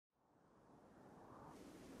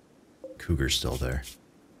cougar's still there.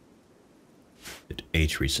 It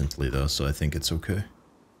ate recently though, so I think it's okay.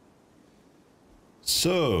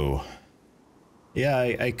 So, yeah,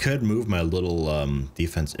 I could move my little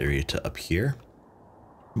defense area to up here,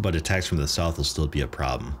 but attacks from the south will still be a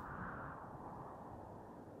problem.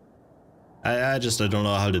 I don't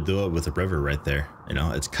know how to do it with the river right there. You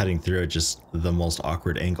know, it's cutting through at just the most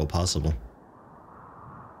awkward angle possible.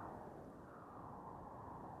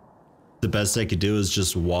 The best I could do is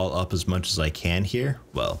just wall up as much as I can here.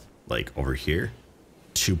 Well, like over here,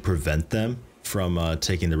 to prevent them from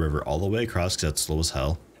taking the river all the way across, because that's slow as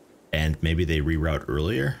hell. And maybe they reroute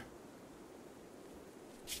earlier.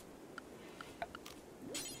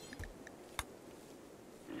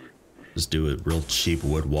 Just do a real cheap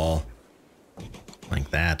wood wall. Like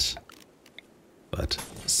that. But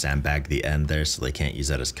sandbag the end there so they can't use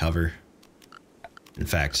that as cover. In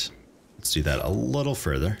fact, let's do that a little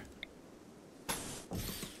further.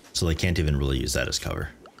 So they can't even really use that as cover.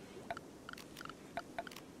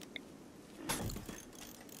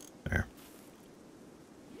 There.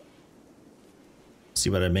 See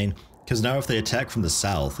what I mean? Because now if they attack from the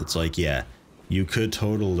south, it's like, yeah, you could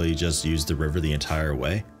totally just use the river the entire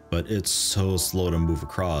way, but it's so slow to move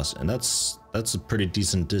across, and that's a pretty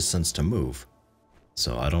decent distance to move.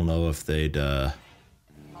 So I don't know if they'd I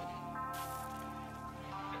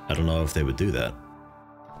don't know if they would do that.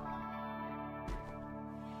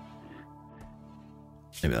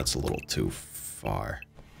 Maybe that's a little too far.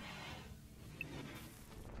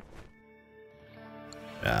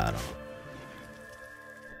 Yeah, I don't know.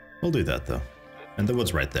 We'll do that though. And the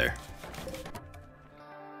wood's right there.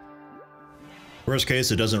 Worst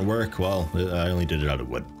case, it doesn't work. Well, I only did it out of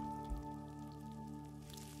wood.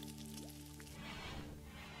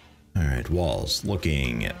 Alright, walls.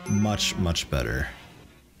 Looking much, much better.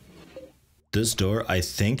 This door, I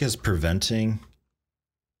think, is preventing...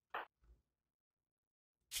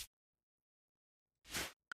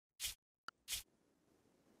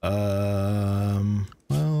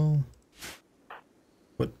 well...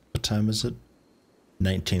 What time is it?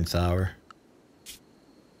 19th hour.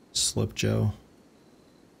 Slip Joe.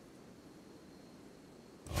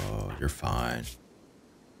 Oh, you're fine.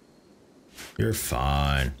 You're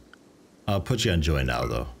fine. I'll put you on joy now,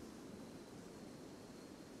 though.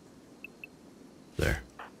 There.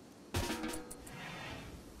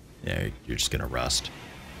 Yeah, you're just gonna rust.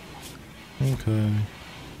 Okay.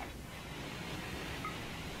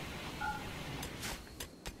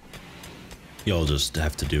 You'll just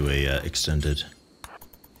have to do a extended.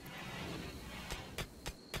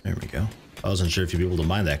 There we go. I wasn't sure if you'd be able to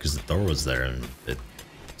mine that because the door was there and it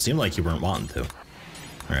seemed like you weren't wanting to.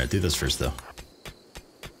 Alright, do this first though.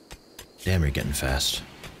 Damn, you're getting fast.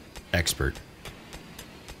 Expert.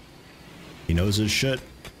 He knows his shit.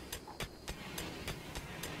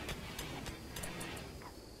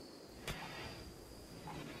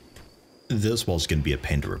 This wall's gonna be a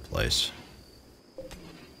pain to replace.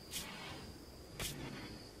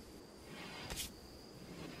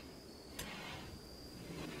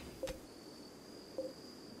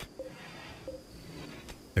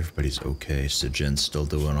 Everybody's okay. Sejin's still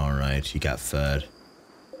doing alright. He got fed.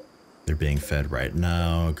 They're being fed right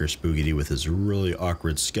now. Gerspoogity with his really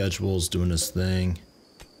awkward schedules doing his thing.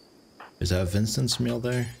 Is that Vincent's meal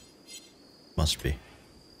there? Must be.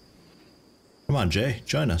 Come on, Jay.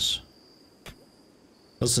 Join us.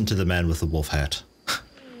 Listen to the man with the wolf hat.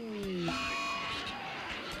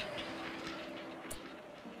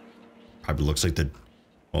 Probably looks like the...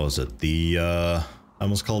 What was it? The, I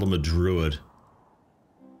almost called him a druid.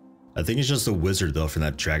 I think he's just a wizard, though, from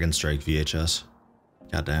that Dragon Strike VHS.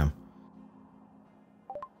 Goddamn.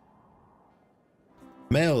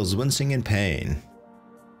 Males wincing in pain.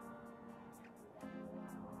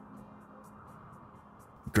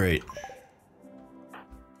 Great.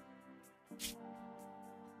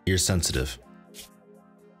 You're sensitive.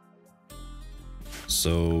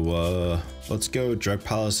 So, let's go. Drug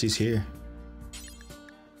policies here.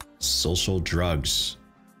 Social drugs.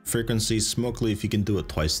 Frequency, smoke leaf, you can do it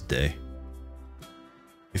twice a day.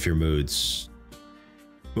 If your mood's...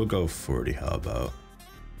 We'll go 40, how about?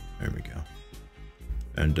 There we go.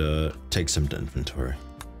 And, take some to inventory.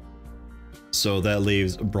 So that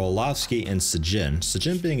leaves Brolovsky and Sejin.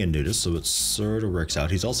 Sejin being a nudist, so it sort of works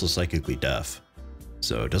out. He's also psychically deaf,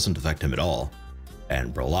 so it doesn't affect him at all.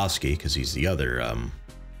 And Brolovsky, because he's the other,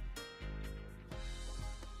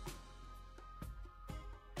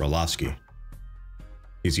 Brolovsky.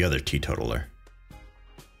 He's the other teetotaler.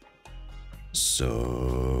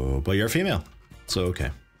 So, but you're a female. So,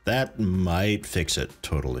 okay. That might fix it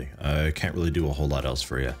totally. I can't really do a whole lot else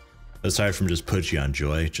for you. Aside from just put you on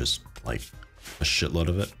joy, just like a shitload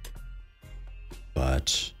of it.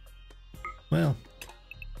 that. Well,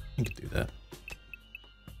 I could do that.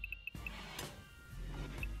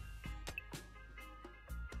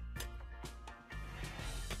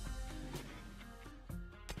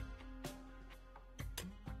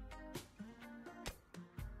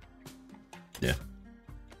 Yeah.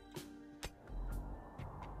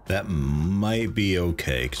 That might be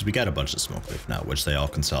okay, because we got a bunch of smoke leaf now, which they all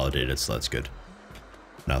consolidated, so that's good.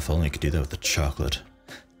 Now, if only I could do that with the chocolate.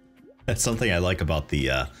 That's something I like about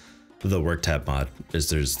the work tab mod, is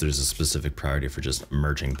there's a specific priority for just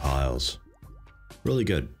merging piles. Really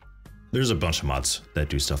good. There's a bunch of mods that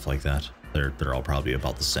do stuff like that. They're all probably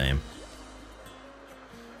about the same.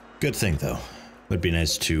 Good thing though. Would be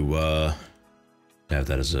nice to have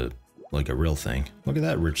that as a real thing. Look at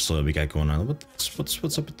that rich soil we got going on.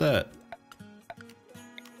 What's up with that?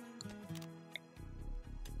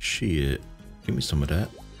 Shit. Give me some of that.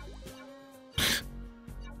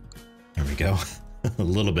 There we go. A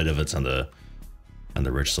little bit of it's on the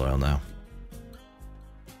rich soil now.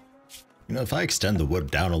 You know, if I extend the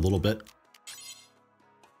wood down a little bit,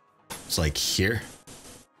 it's like here.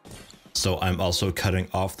 So I'm also cutting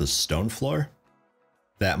off the stone floor.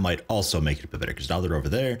 That might also make it a bit better, because now they're over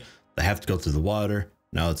there. They have to go through the water.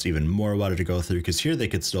 Now it's even more water to go through, because here they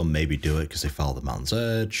could still maybe do it because they follow the mountain's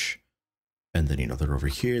edge. And then, you know, they're over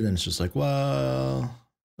here. Then it's just like, well,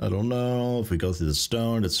 I don't know. If we go through the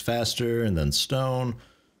stone, it's faster, and then stone.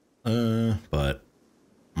 But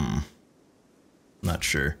not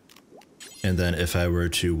sure. And then if I were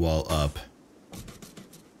to wall up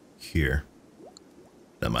here,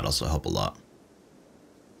 that might also help a lot.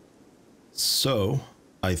 So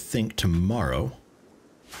I think tomorrow,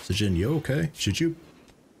 Sajin, you okay? Should you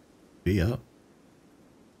be up?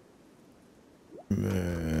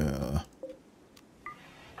 Nah,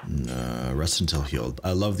 rest until healed.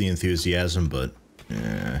 I love the enthusiasm, but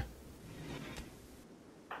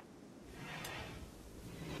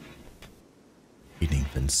Eating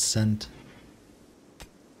Vincent.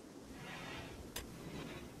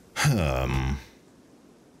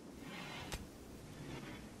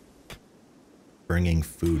 Bringing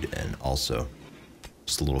food in also.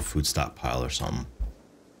 Just a little food stockpile or something.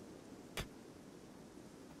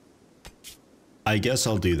 I guess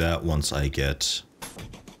I'll do that once I get...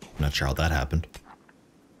 I'm not sure how that happened.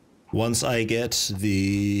 Once I get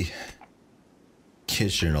the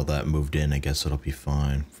kitchen and all that moved in, I guess it'll be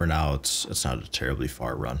fine. For now, it's not a terribly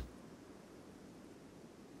far run.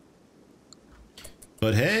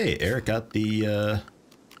 But hey, Eric got the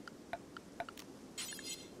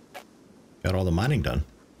got all the mining done.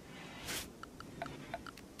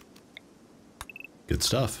 Good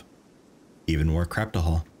stuff. Even more crap to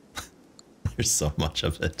haul. There's so much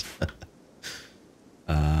of it.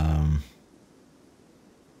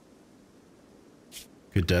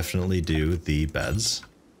 Could definitely do the beds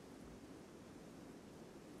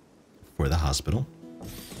for the hospital.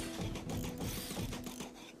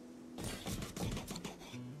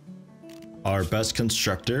 Our best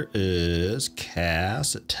constructor is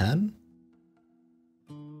Cass at 10.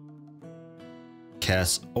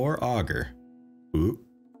 Cass or Augur. Ooh.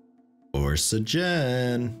 Or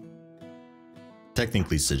Sajin.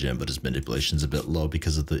 Technically Sajin, but his manipulation's a bit low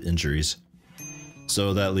because of the injuries.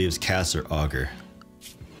 So that leaves Cass or Augur.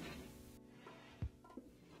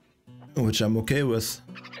 Which I'm okay with.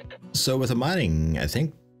 So with the mining, I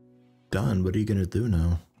think, done. What are you gonna do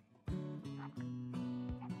now?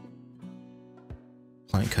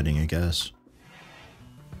 Plant cutting, I guess.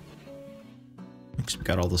 Thanks, we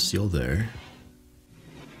got all the steel there.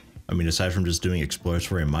 I mean, aside from just doing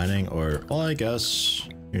exploratory mining, or, well, I guess,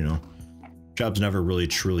 you know, job's never really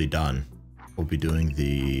truly done. We'll be doing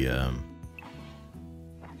the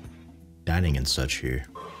dining and such here.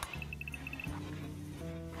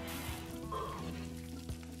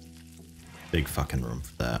 Big fucking room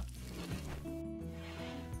for that.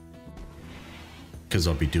 Because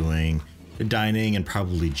I'll be doing the dining and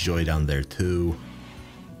probably Joy down there too.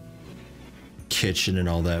 Kitchen and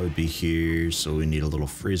all that would be here, so we need a little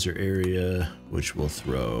freezer area, which we'll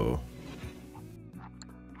throw.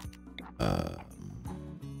 I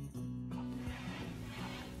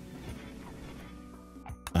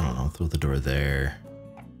don't know, throw the door there.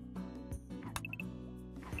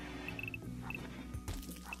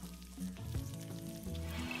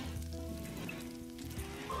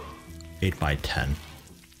 Eight by 10.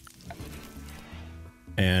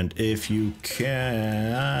 And if you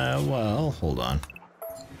can, well, hold on.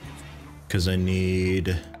 Because I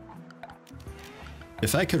need,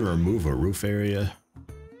 if I could remove a roof area.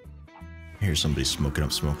 Here's somebody smoking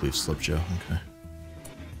up smoke leaf slip, Joe. Okay.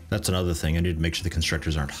 That's another thing. I need to make sure the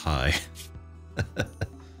constructors aren't high.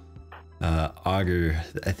 Augur,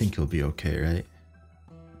 I think he'll be okay, right?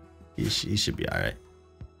 He should be alright.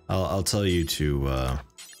 I'll tell you to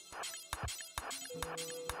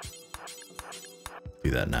do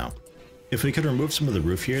that now. If we could remove some of the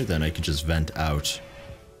roof here, then I could just vent out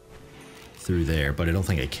through there, but I don't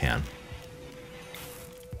think I can.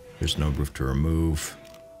 There's no roof to remove.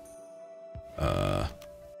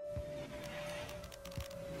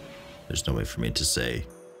 There's no way for me to say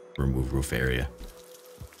remove roof area.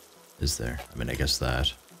 Is there? I mean, I guess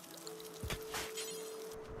that.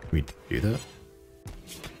 Can we do that?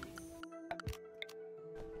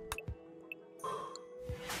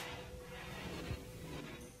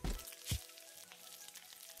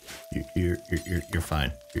 You're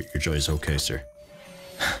fine. Your joy is okay, sir.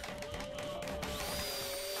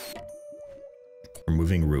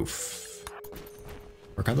 Removing roof.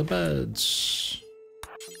 Work on the beds.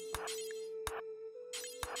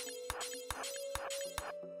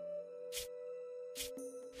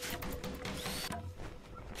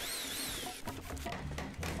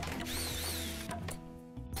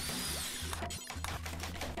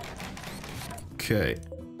 Okay.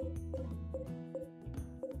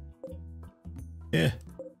 Yeah.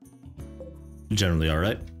 Generally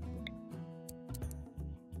alright.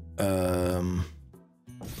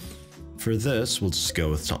 For this, we'll just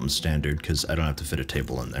go with something standard because I don't have to fit a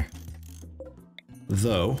table in there.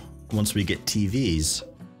 Though, once we get TVs,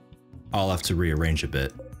 I'll have to rearrange a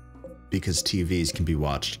bit because TVs can be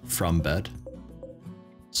watched from bed.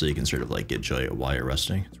 So you can sort of like get joy while you're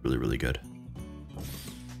resting. It's really, really good.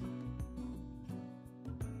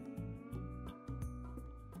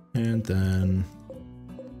 And then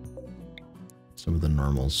some of the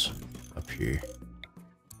normals up here.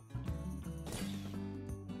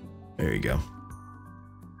 There you go.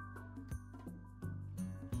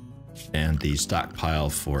 And the stockpile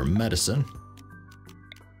for medicine.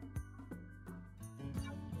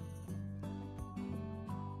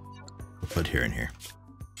 We'll put here and here.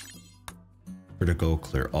 Critical,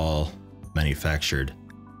 clear all, manufactured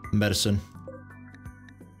medicine.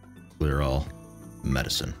 Clear all,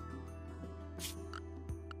 medicine.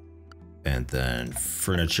 And then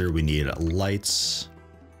furniture, we need lights.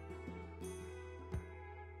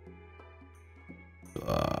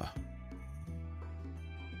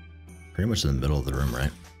 Pretty much in the middle of the room,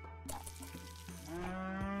 right?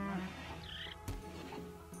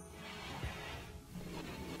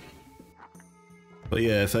 But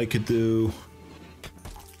yeah, if I could do...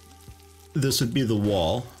 This would be the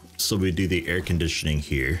wall, so we do the air conditioning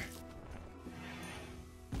here.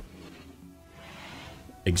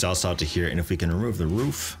 Exhaust out to here, and if we can remove the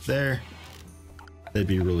roof there, that'd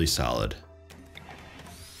be really solid.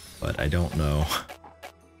 But I don't know.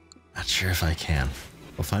 Not sure if I can.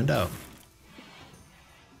 We'll find out.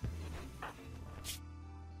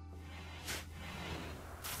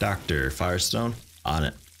 Dr. Firestone, on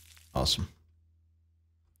it. Awesome.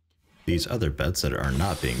 These other beds that are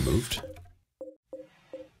not being moved.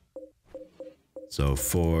 So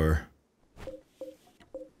 4,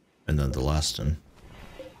 and then the last one.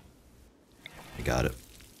 I got it.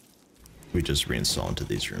 We just reinstall into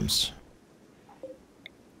these rooms.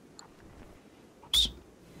 Oops.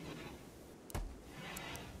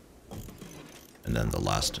 And then the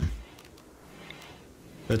last one.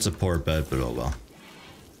 It's a poor bed, but oh well.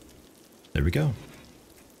 There we go.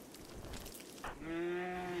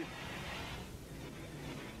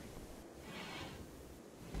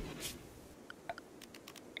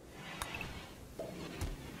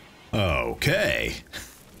 Okay.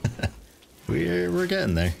 We're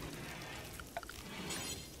getting there.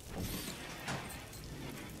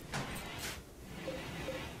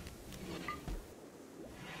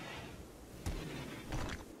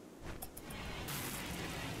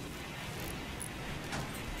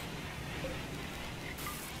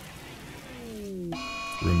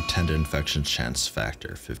 Room 10 infection chance factor,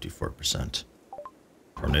 54%.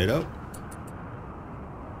 Tornado.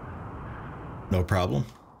 No problem.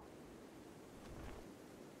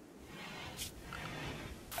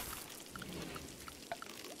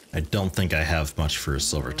 I don't think I have much for a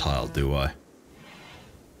silver tile, do I?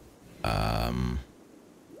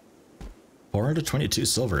 422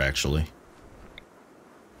 silver, actually.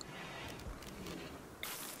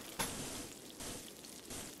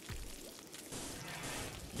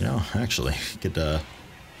 You know, actually, could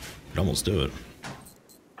almost do it.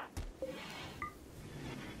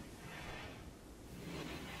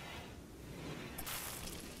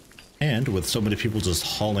 And with so many people just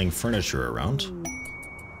hauling furniture around,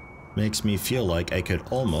 makes me feel like I could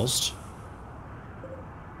almost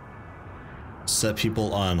set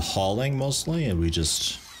people on hauling mostly, and we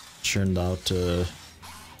just churned out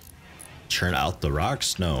churn out the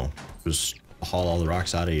rocks? No. Just haul all the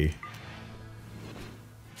rocks out of you.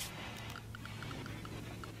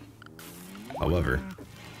 However,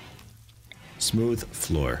 smooth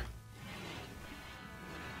floor.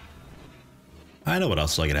 I know what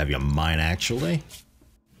else I could have you mine, actually.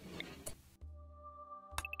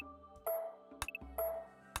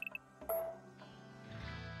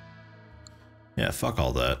 Yeah, fuck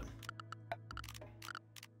all that.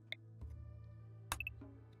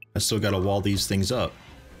 I still gotta wall these things up.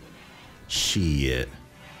 Shit.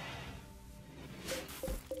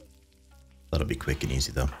 That'll be quick and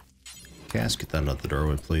easy, though. Gas, get that out the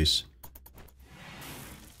doorway, please.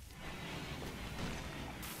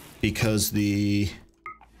 Because the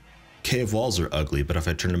cave walls are ugly, but if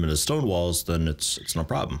I turn them into stone walls, then it's no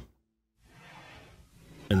problem.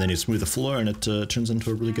 And then you smooth the floor and it turns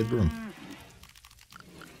into a really good room.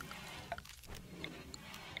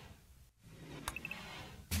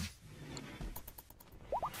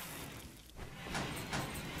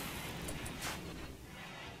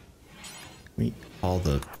 We haul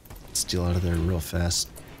the steel out of there real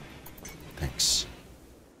fast. Thanks.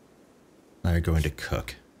 Now you're going to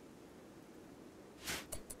cook.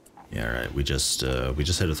 Yeah, right. We just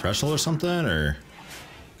hit a threshold or something, or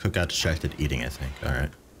cook got distracted eating, I think. All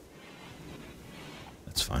right.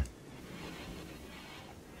 That's fine.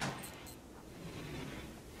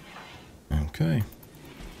 Okay.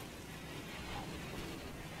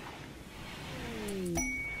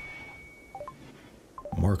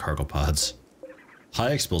 More cargo pods.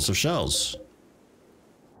 High explosive shells.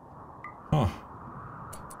 Huh.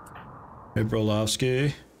 Hey,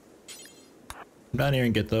 Brolowski. Come down here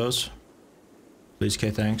and get those. Please,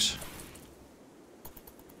 K, thanks.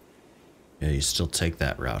 Yeah, you still take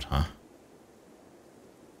that route, huh?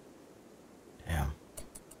 Damn.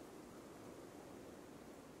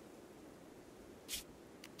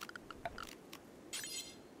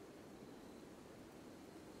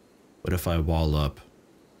 What if I wall up?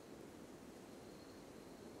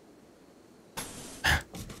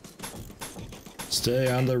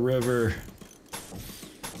 Stay on the river.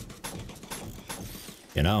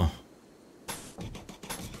 You know,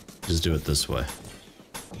 just do it this way.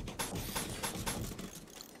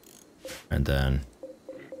 And then,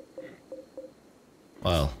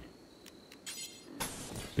 well,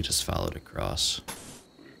 we just follow it across.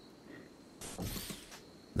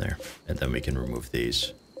 There. And then we can remove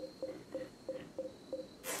these.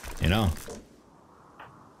 You know.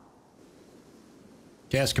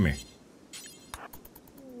 Cass, come here.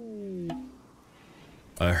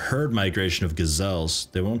 A herd migration of gazelles.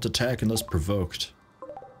 They won't attack unless provoked.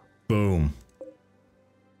 Boom.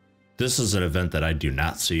 This is an event that I do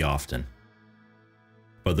not see often.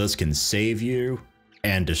 But this can save you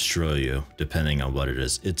and destroy you, depending on what it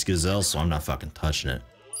is. It's gazelle, so I'm not fucking touching it.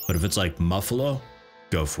 But if it's like muffalo,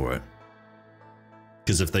 go for it.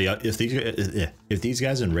 Because if these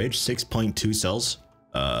guys enrage 6.2 cells,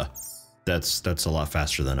 that's a lot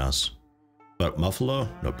faster than us. But muffalo,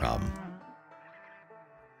 no problem.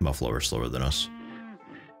 Muffalo are slower than us.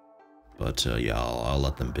 But yeah, I'll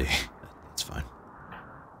let them be. That's fine.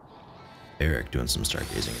 Eric doing some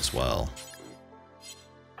stargazing as well.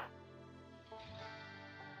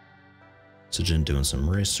 Sejin doing some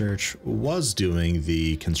research. Was doing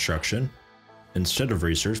the construction instead of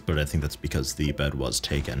research, but I think that's because the bed was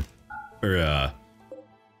taken. Or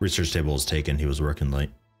research table was taken. He was working late.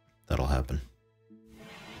 That'll happen.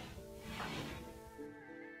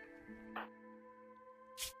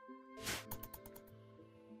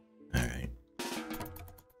 Alright.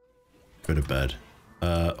 Go to bed.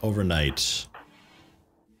 Overnight.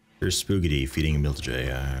 There's Spoogity feeding a meal to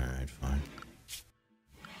Jay. Alright, fine.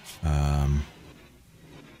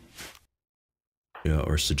 Yeah,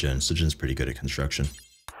 or Sejin. Sejin's pretty good at construction.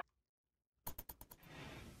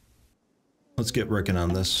 Let's get working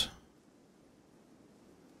on this.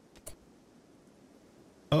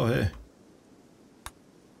 Oh, hey.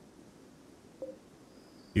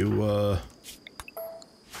 You,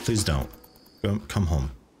 please don't. Come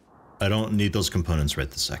home. I don't need those components right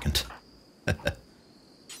this second.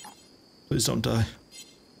 Please don't die.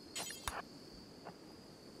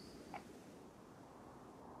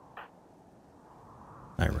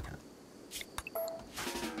 Alright, we're good.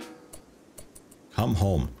 Come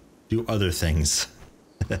home. Do other things.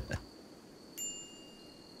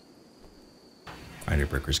 Alright,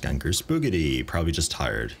 Bricker's Ganger. Spoogity. Probably just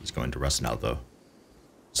tired. He's going to rest now, though.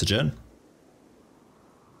 Sejin?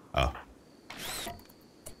 Oh.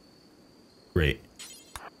 Great.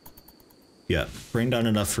 Yeah, bring down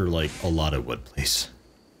enough for, like, a lot of wood, please.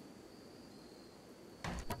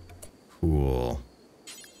 Cool.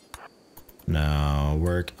 Now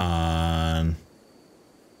work on...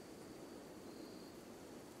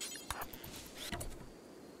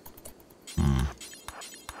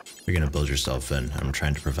 You're gonna build yourself in. I'm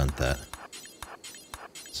trying to prevent that.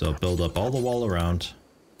 So build up all the wall around.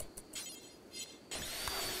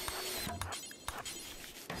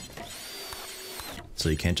 So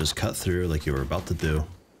you can't just cut through like you were about to do.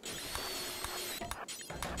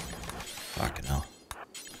 Fucking hell.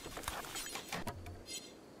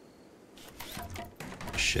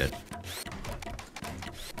 Shit.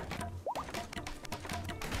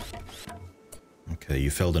 Okay, you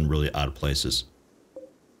filled in really odd places.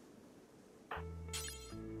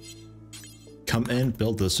 Come in,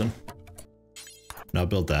 build this one. Now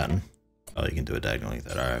build that one. Oh, you can do it diagonally like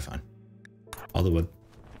that. Alright, fine. All the wood.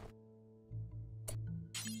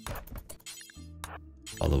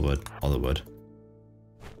 All the wood. All the wood.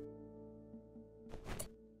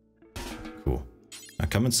 Cool. Now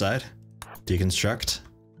come inside. Deconstruct.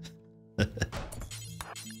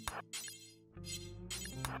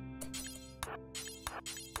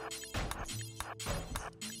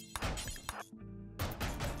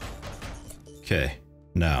 Okay,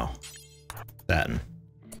 now, that one.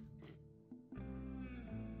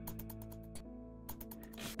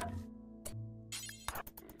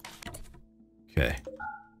 Okay.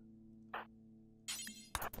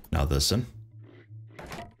 Now this one.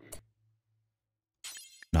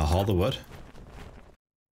 Now haul the wood.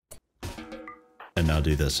 And now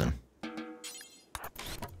do this one.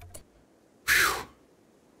 Whew.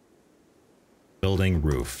 Building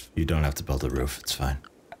roof. You don't have to build a roof, it's fine.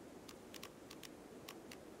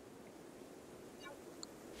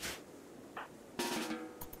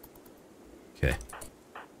 Okay.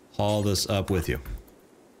 Haul this up with you.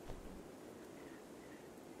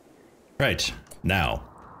 Right. Now,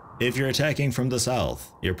 if you're attacking from the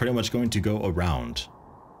south, you're pretty much going to go around.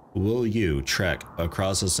 Will you trek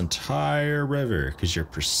across this entire river because you're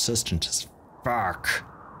persistent as fuck?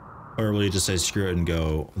 Or will you just say screw it and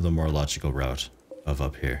go the more logical route of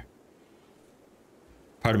up here?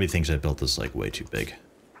 Part of me thinks I built this like way too big.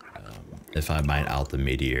 If I mine out the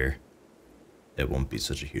meteor, it won't be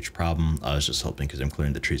such a huge problem. I was just hoping because I'm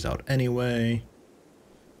clearing the trees out anyway.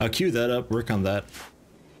 I'll queue that up, work on that.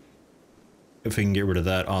 If we can get rid of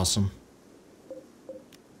that, awesome.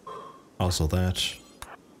 Also that.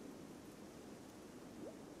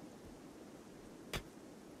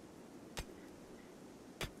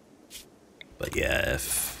 But yeah,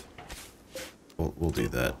 if we'll do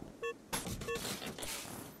that.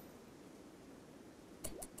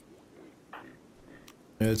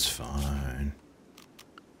 It's fine.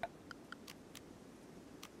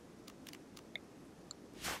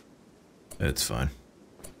 It's fine.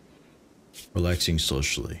 Relaxing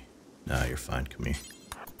socially. Nah, you're fine. Come here.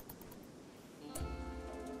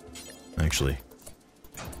 Actually,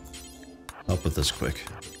 help with this quick.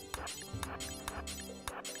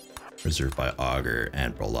 Reserved by Augur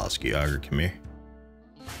and Brolowski. Augur, come here.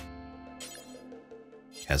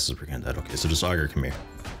 Castle's pretend dead. Okay, so just Augur, come here.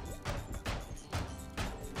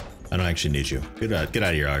 I don't actually need you. Get out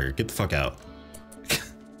of here, Augur. Get the fuck out.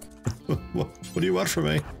 What do you want from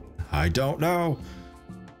me? I don't know.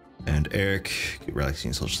 And Eric, get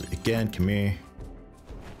relaxing socially again. Come here.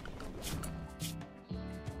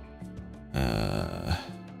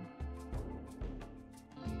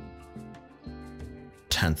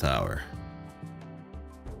 10th hour.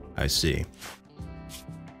 I see.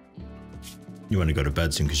 You want to go to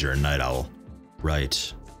bed soon because you're a night owl.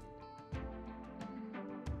 Right.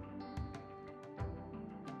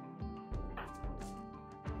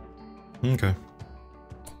 Okay.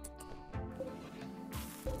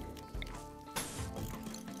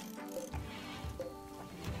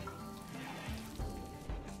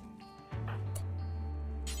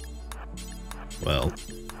 Well,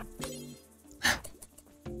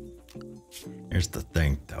 here's the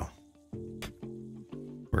thing, though.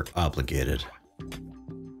 We're obligated.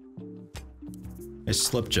 Hey,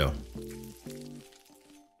 Slip Joe.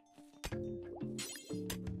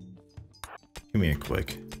 Come here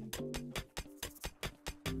quick.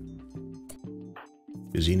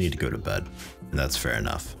 Because you need to go to bed, and that's fair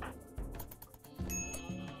enough.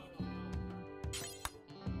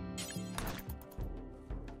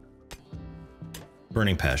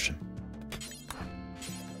 Burning passion.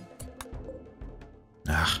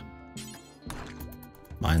 Ah.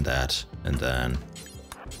 Mind that, and then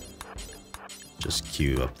just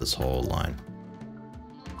queue up this whole line.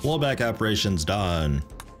 Blowback operations done.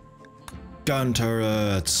 Gun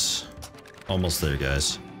turrets. Almost there,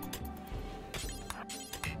 guys.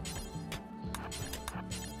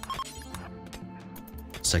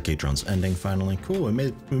 Second drone's ending finally. Cool, we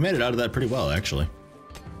made it out of that pretty well, actually.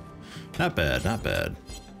 Not bad, not bad.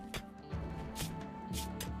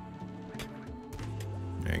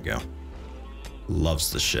 There you go.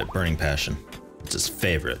 Loves the shit. Burning Passion. It's his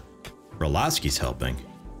favorite. Roloski's helping.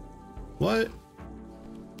 What?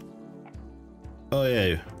 Oh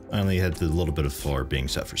yeah, I only had the little bit of 4 being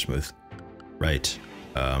set for smooth. Right.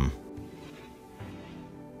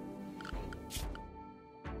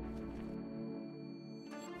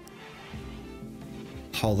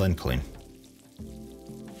 Haul then clean.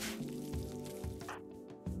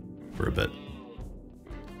 For a bit.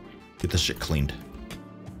 Get this shit cleaned.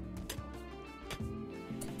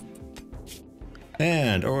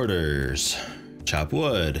 And orders. Chop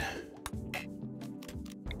wood.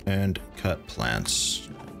 And cut plants.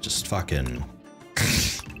 Just fucking...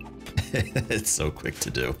 It's so quick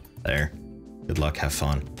to do. There. Good luck, have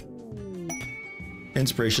fun.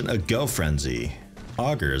 Inspiration, a go frenzy.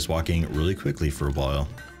 Augur is walking really quickly for a while.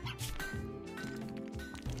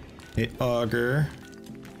 Hey, Augur.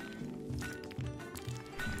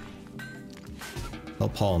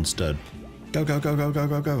 Help Paul instead. Go, go, go, go, go,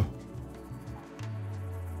 go, go.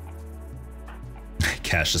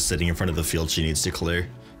 Cash is sitting in front of the field she needs to clear,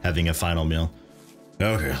 having a final meal.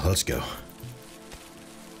 Okay, let's go.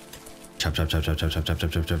 Chop, chop, chop, chop, chop, chop, chop,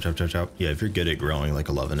 chop, chop, chop, chop, chop, chop. Yeah, if you're good at growing like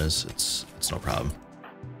 11 is, it's no problem.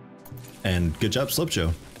 And good job, Slip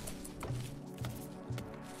Joe.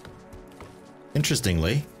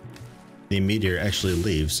 Interestingly, the meteor actually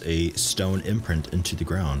leaves a stone imprint into the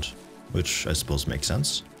ground, which I suppose makes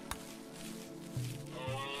sense.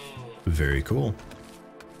 Very cool.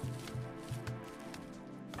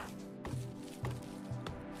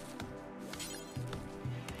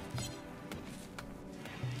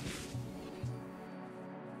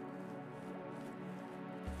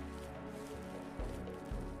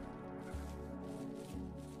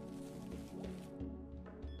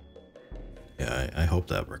 Yeah, I hope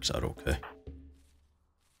that works out okay.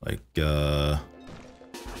 Like,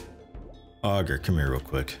 Augur, come here real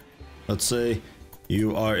quick. Let's say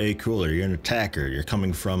you are a cooler, you're an attacker, you're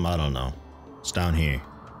coming from, I don't know, it's down here.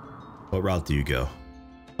 What route do you go?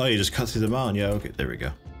 Oh, you just cut through the mountain, yeah, okay, there we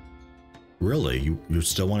go. Really? You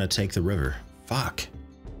still want to take the river? Fuck.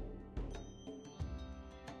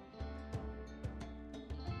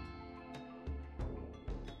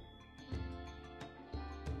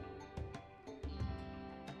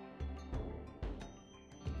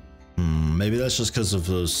 Maybe that's just because of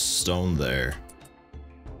those stone there.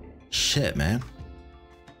 Shit, man.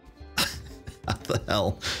 How the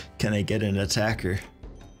hell can I get an attacker?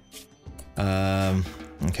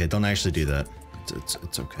 Okay, don't actually do that.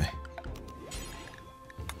 It's okay.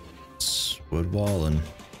 It's wood wall and...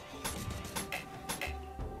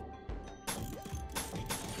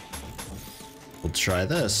 We'll try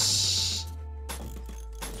this.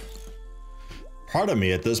 Part of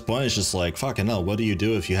me at this point is just like, fucking hell, what do you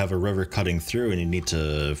do if you have a river cutting through and you need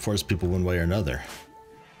to force people one way or another?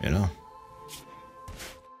 You know?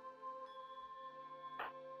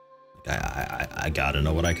 I gotta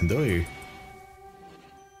know what I can do here.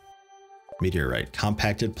 Meteorite.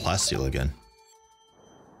 Compacted plasteel again.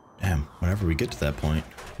 Damn, whenever we get to that point,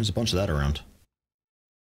 there's a bunch of that around.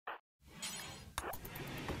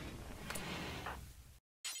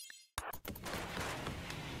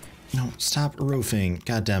 No, stop roofing.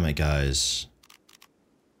 God damn it, guys.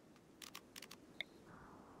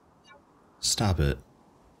 Stop it.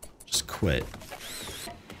 Just quit.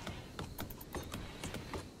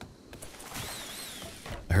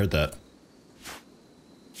 I heard that.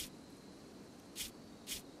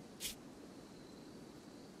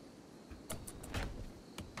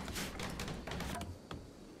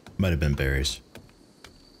 Might have been berries.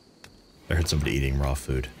 I heard somebody eating raw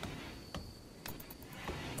food.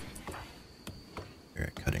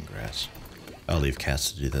 Alright, cutting grass. I'll leave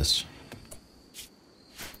Cass to do this.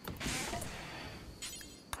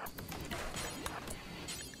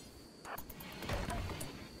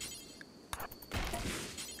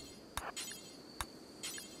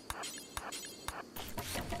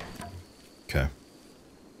 Okay.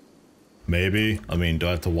 Maybe. I mean, do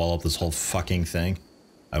I have to wall up this whole fucking thing?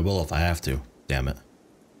 I will if I have to. Damn it.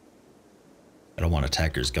 I don't want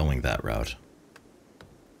attackers going that route.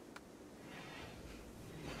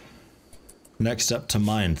 Next up to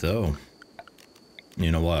mine, though.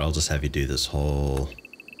 You know what? I'll just have you do this whole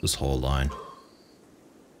line.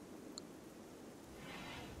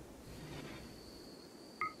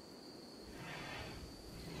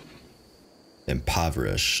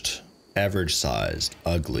 Impoverished, average sized,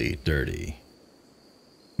 ugly, dirty.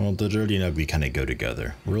 Well, the dirty and ugly kind of go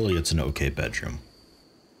together. Really, it's an okay bedroom.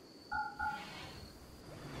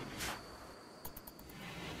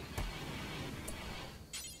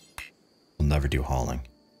 never do hauling.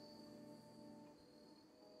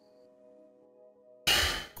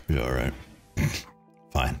 Yeah, alright.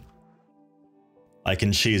 Fine. I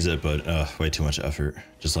can cheese it, but way too much effort.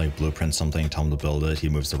 Just like blueprint something, tell him to build it, he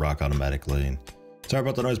moves the rock automatically. And sorry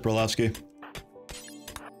about the noise, Brolowski.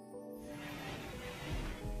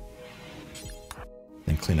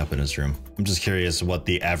 Then clean up in his room. I'm just curious what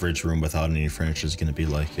the average room without any furniture is going to be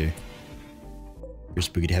like here. You're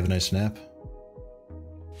spooky to have a nice nap?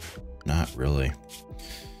 Not really.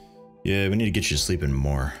 Yeah, we need to get you sleeping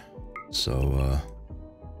more. So,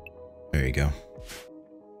 there you go.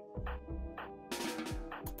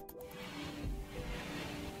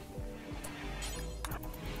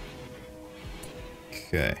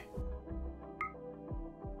 Okay.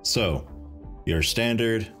 So, your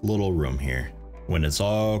standard little room here. When it's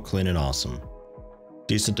all clean and awesome.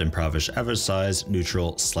 Decent improvised, average size,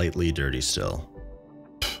 neutral, slightly dirty still.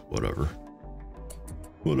 Whatever.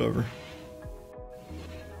 Whatever.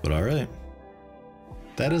 But alright.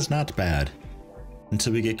 That is not bad.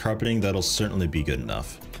 Until we get carpeting, that'll certainly be good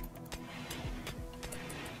enough.